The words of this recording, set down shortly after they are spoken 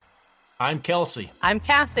I'm Kelsey. I'm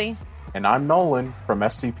Cassie. And I'm Nolan from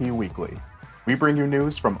SCP Weekly. We bring you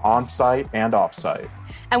news from on-site and off-site.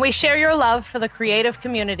 And we share your love for the creative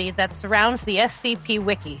community that surrounds the SCP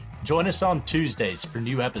Wiki. Join us on Tuesdays for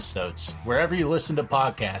new episodes, wherever you listen to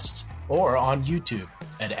podcasts, or on YouTube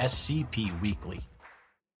at SCP Weekly.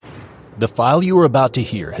 The file you are about to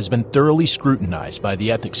hear has been thoroughly scrutinized by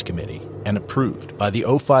the Ethics Committee and approved by the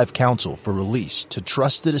O5 Council for release to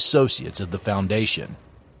trusted associates of the Foundation.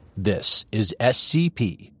 This is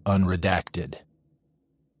SCP Unredacted.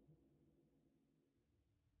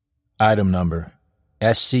 Item number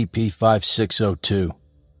SCP-5602.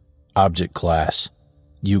 Object Class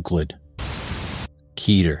Euclid.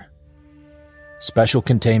 Keter. Special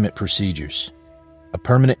Containment Procedures. A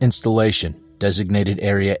permanent installation, designated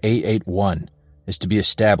Area 881, is to be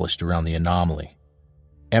established around the anomaly.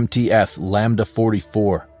 MTF Lambda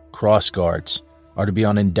 44 crossguards are to be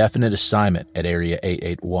on indefinite assignment at Area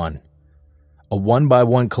 881. A 1 by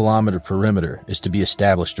 1 kilometer perimeter is to be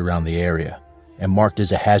established around the area and marked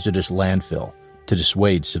as a hazardous landfill to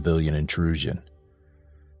dissuade civilian intrusion.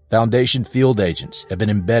 Foundation field agents have been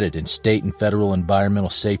embedded in state and federal environmental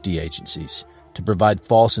safety agencies to provide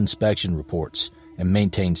false inspection reports and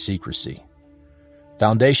maintain secrecy.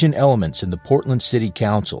 Foundation elements in the Portland City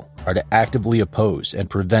Council are to actively oppose and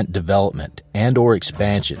prevent development and/or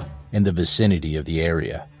expansion in the vicinity of the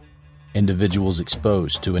area. Individuals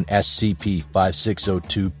exposed to an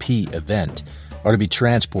SCP-5602-P event are to be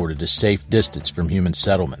transported a safe distance from human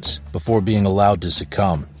settlements before being allowed to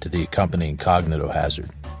succumb to the accompanying cognitohazard.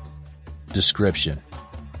 Description: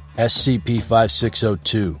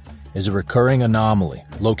 SCP-5602 is a recurring anomaly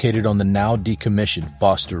located on the now decommissioned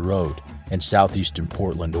Foster Road in southeastern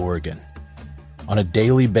Portland, Oregon. On a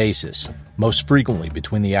daily basis, most frequently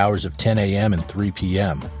between the hours of 10 a.m. and 3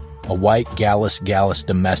 p.m., a white Gallus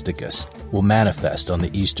domesticus will manifest on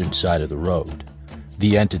the eastern side of the road.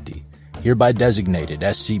 The entity, hereby designated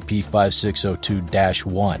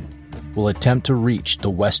SCP-5602-1, will attempt to reach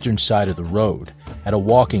the western side of the road at a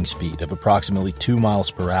walking speed of approximately 2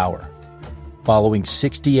 miles per hour. Following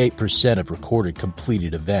 68% of recorded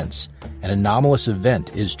completed events, an anomalous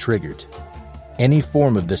event is triggered. Any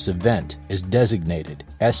form of this event is designated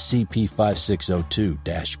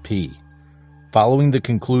SCP-5602-P. Following the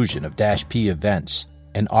conclusion of -P events,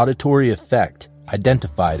 an auditory effect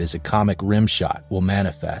identified as a comic rim shot will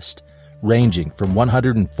manifest, ranging from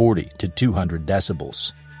 140 to 200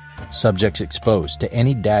 decibels. Subjects exposed to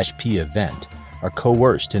any -P event are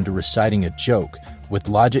coerced into reciting a joke with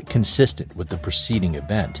logic consistent with the preceding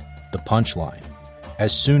event, the punchline,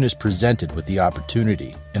 as soon as presented with the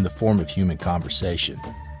opportunity in the form of human conversation.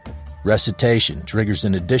 Recitation triggers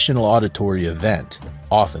an additional auditory event,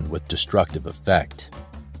 often with destructive effect.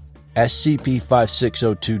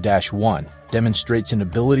 SCP-5602-1 demonstrates an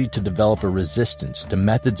ability to develop a resistance to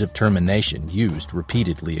methods of termination used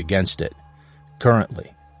repeatedly against it.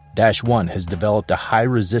 Currently, -1 has developed a high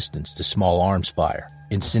resistance to small arms fire,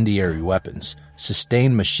 incendiary weapons,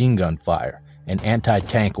 sustained machine gun fire, and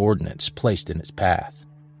anti-tank ordnance placed in its path.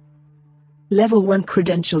 Level 1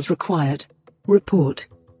 credentials required. Report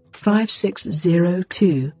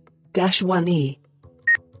 5602-1E.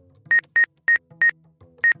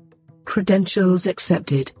 Credentials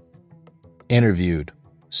accepted. Interviewed.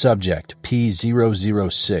 Subject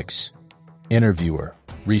P006. Interviewer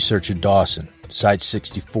Researcher Dawson, Site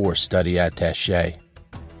 64 Study Attaché.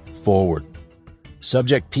 Forward.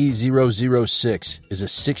 Subject P006 is a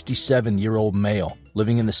 67-year-old male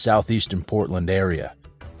living in the southeastern Portland area.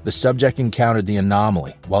 The subject encountered the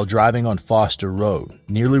anomaly while driving on Foster Road,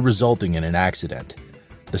 nearly resulting in an accident.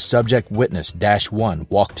 The subject witnessed -1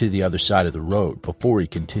 walk to the other side of the road before he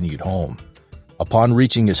continued home. Upon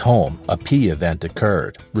reaching his home, a P event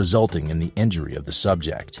occurred, resulting in the injury of the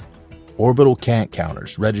subject. Orbital cant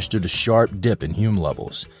counters registered a sharp dip in Hume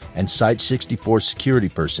levels, and Site 64 security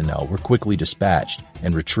personnel were quickly dispatched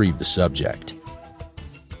and retrieved the subject.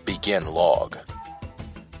 Begin log.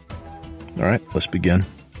 All right, let's begin.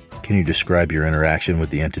 Can you describe your interaction with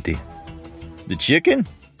the entity? The chicken?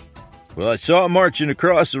 Well, I saw it marching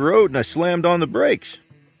across the road and I slammed on the brakes.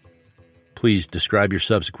 Please describe your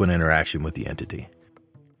subsequent interaction with the entity.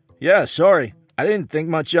 Yeah, sorry. I didn't think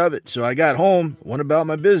much of it, so I got home, went about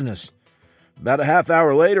my business. About a half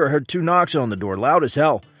hour later, I heard 2 knocks on the door, loud as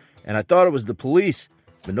hell, and I thought it was the police,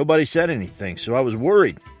 but nobody said anything, so I was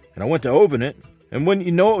worried, and I went to open it, and wouldn't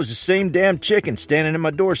you know it was the same damn chicken standing at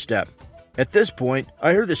my doorstep. At this point,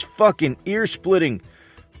 I heard this fucking ear-splitting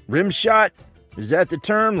rim shot. Is that the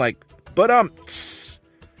term? Like, tss,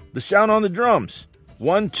 the sound on the drums.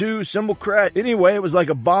 1, 2, cymbal crash. Anyway, it was like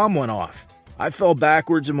a bomb went off. I fell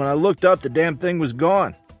backwards, and when I looked up, the damn thing was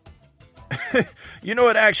gone. You know,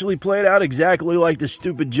 it actually played out exactly like the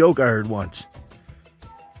stupid joke I heard once.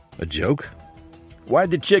 A joke?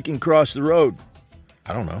 Why'd the chicken cross the road?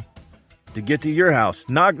 I don't know. To get to your house.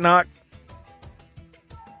 Knock, knock.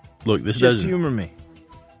 Look, this doesn't humor me.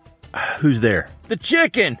 Who's there? The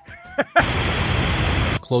chicken!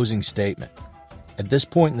 Closing statement. At this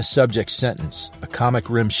point in the subject's sentence, a comic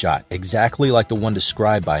rim shot, exactly like the one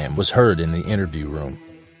described by him, was heard in the interview room.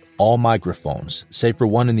 All microphones, save for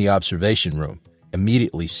one in the observation room,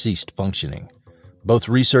 immediately ceased functioning. Both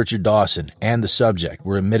researcher Dawson and the subject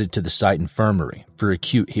were admitted to the site infirmary for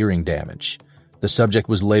acute hearing damage. The subject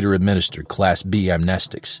was later administered Class B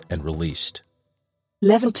amnestics and released.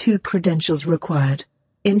 Level 2 credentials required.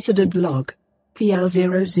 Incident log.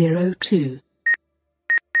 PL002.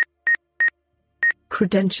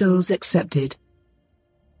 Credentials accepted.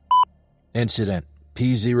 Incident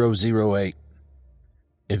P008.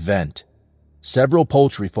 Event. Several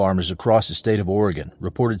poultry farmers across the state of Oregon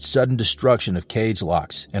reported sudden destruction of cage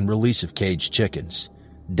locks and release of caged chickens.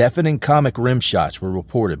 Deafening comic rim shots were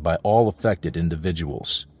reported by all affected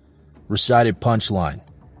individuals. Recited punchline.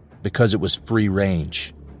 Because it was free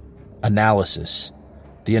range. Analysis.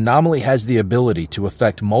 The anomaly has the ability to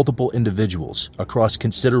affect multiple individuals across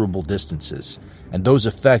considerable distances, and those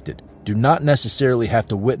affected do not necessarily have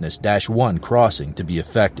to witness -1 crossing to be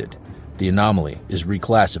affected. The anomaly is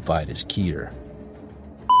reclassified as Keter.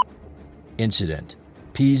 Incident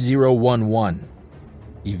P011.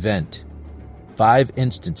 Event. 5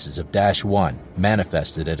 instances of -1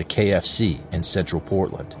 manifested at a KFC in central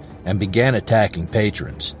Portland and began attacking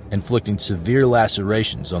patrons, inflicting severe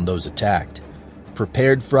lacerations on those attacked.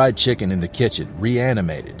 Prepared fried chicken in the kitchen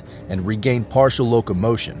reanimated and regained partial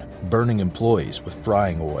locomotion, burning employees with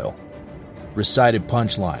frying oil. Recited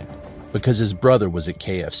punchline. Because his brother was at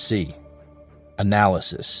KFC.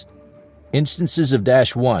 Analysis. Instances of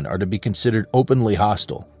 -1 are to be considered openly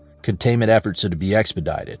hostile. Containment efforts are to be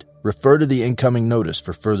expedited. Refer to the incoming notice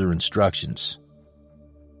for further instructions.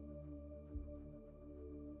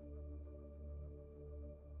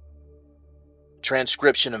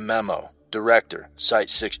 Transcription of memo. Director, Site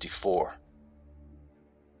 64.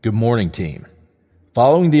 Good morning, team.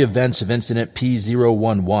 Following the events of Incident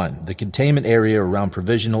P011, the containment area around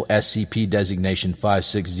Provisional SCP Designation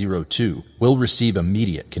 5602 will receive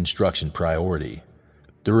immediate construction priority.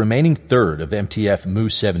 The remaining third of MTF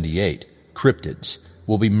Mu-78, cryptids,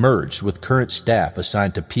 will be merged with current staff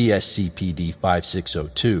assigned to PSCPD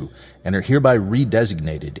 5602 and are hereby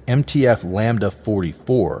redesignated MTF Lambda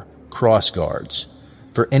 44 Crossguards.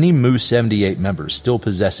 For any Mu-78 members still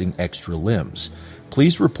possessing extra limbs,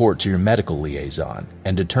 please report to your medical liaison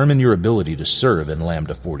and determine your ability to serve in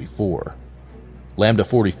Lambda 44. Lambda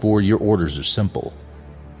 44, your orders are simple.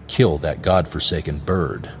 Kill that godforsaken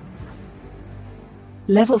bird.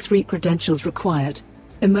 Level 3 credentials required.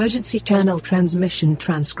 Emergency channel transmission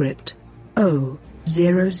transcript.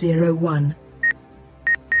 O001.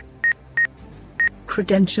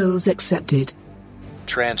 Credentials accepted.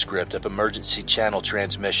 Transcript of emergency channel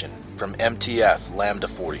transmission from MTF Lambda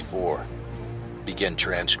 44. Begin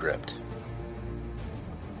transcript.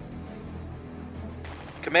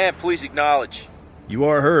 Command, please acknowledge. You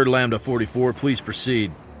are heard, Lambda 44. Please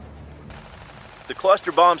proceed. The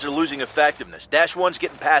cluster bombs are losing effectiveness. -1's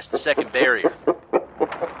getting past the second barrier.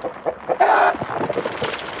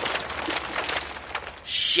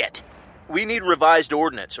 Shit. We need revised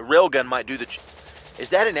ordnance. A railgun might do the... Is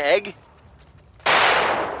that an egg?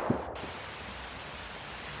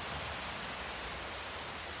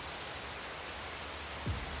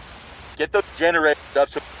 Get those generators up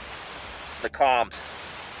so the comms.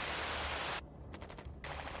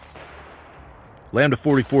 Lambda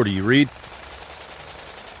 44, do you read?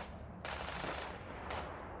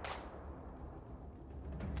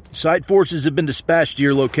 Site forces have been dispatched to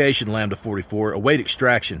your location, Lambda 44. Await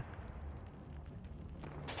extraction.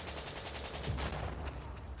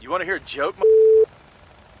 You want to hear a joke?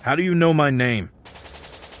 How do you know my name?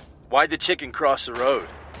 Why'd the chicken cross the road?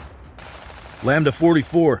 Lambda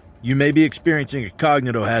 44, you may be experiencing a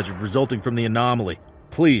cognitohazard resulting from the anomaly.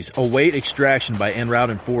 Please await extraction by en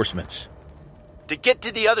route enforcements. To get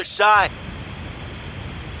to the other side.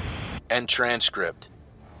 End transcript.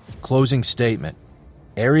 Closing statement.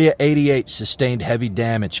 Area 88 sustained heavy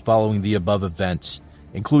damage following the above events,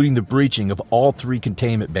 including the breaching of all 3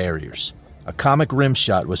 containment barriers. A comic rim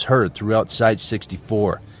shot was heard throughout Site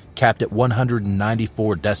 64, capped at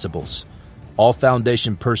 194 decibels. All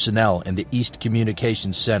Foundation personnel in the East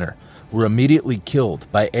Communications Center were immediately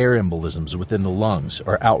killed by air embolisms within the lungs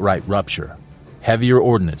or outright rupture. Heavier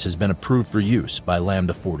ordnance has been approved for use by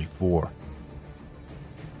Lambda 44.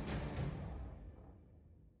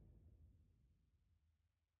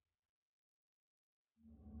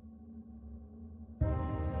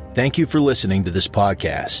 Thank you for listening to this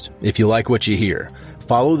podcast. If you like what you hear,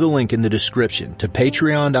 follow the link in the description to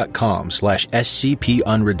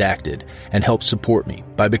patreon.com/scpunredacted and help support me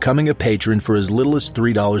by becoming a patron for as little as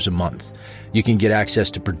 $3 a month. You can get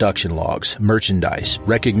access to production logs, merchandise,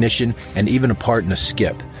 recognition, and even a part in a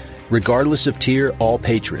skip. Regardless of tier, all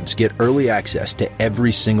patrons get early access to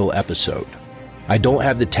every single episode. I don't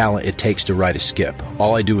have the talent it takes to write a skip.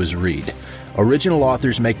 All I do is read. Original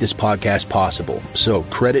authors make this podcast possible, so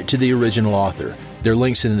credit to the original author. Their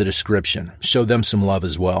links in the description. Show them some love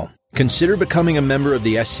as well. Consider becoming a member of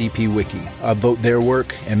the SCP Wiki. Upvote their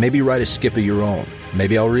work and maybe write a skip of your own.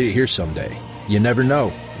 Maybe I'll read it here someday. You never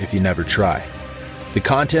know if you never try. The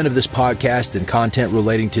content of this podcast and content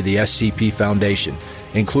relating to the SCP Foundation,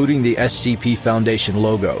 including the SCP Foundation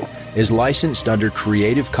logo, is licensed under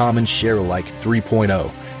Creative Commons Sharealike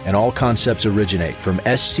 3.0, and all concepts originate from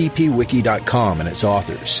scpwiki.com and its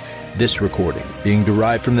authors. This recording, being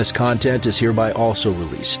derived from this content, is hereby also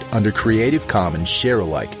released under Creative Commons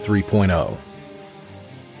Sharealike 3.0.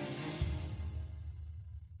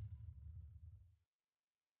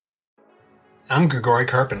 I'm Grigori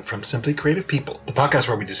Karpin from Simply Creative People, the podcast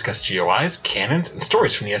where we discuss GOIs, canons, and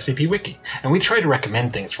stories from the SCP Wiki, and we try to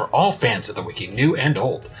recommend things for all fans of the Wiki, new and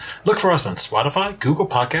old. Look for us on Spotify, Google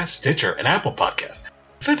Podcasts, Stitcher, and Apple Podcasts.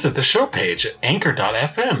 Visit the show page at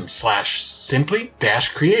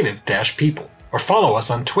anchor.fm/simply-creative-people, or follow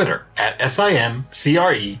us on Twitter at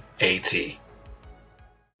SIMCREAT.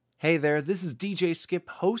 Hey there, this is DJ Skip,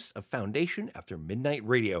 host of Foundation After Midnight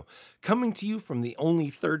Radio, coming to you from the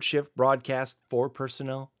only third shift broadcast for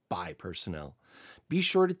personnel, by personnel. Be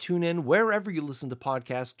sure to tune in wherever you listen to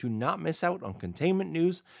podcasts to not miss out on containment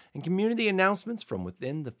news and community announcements from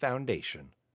within the Foundation.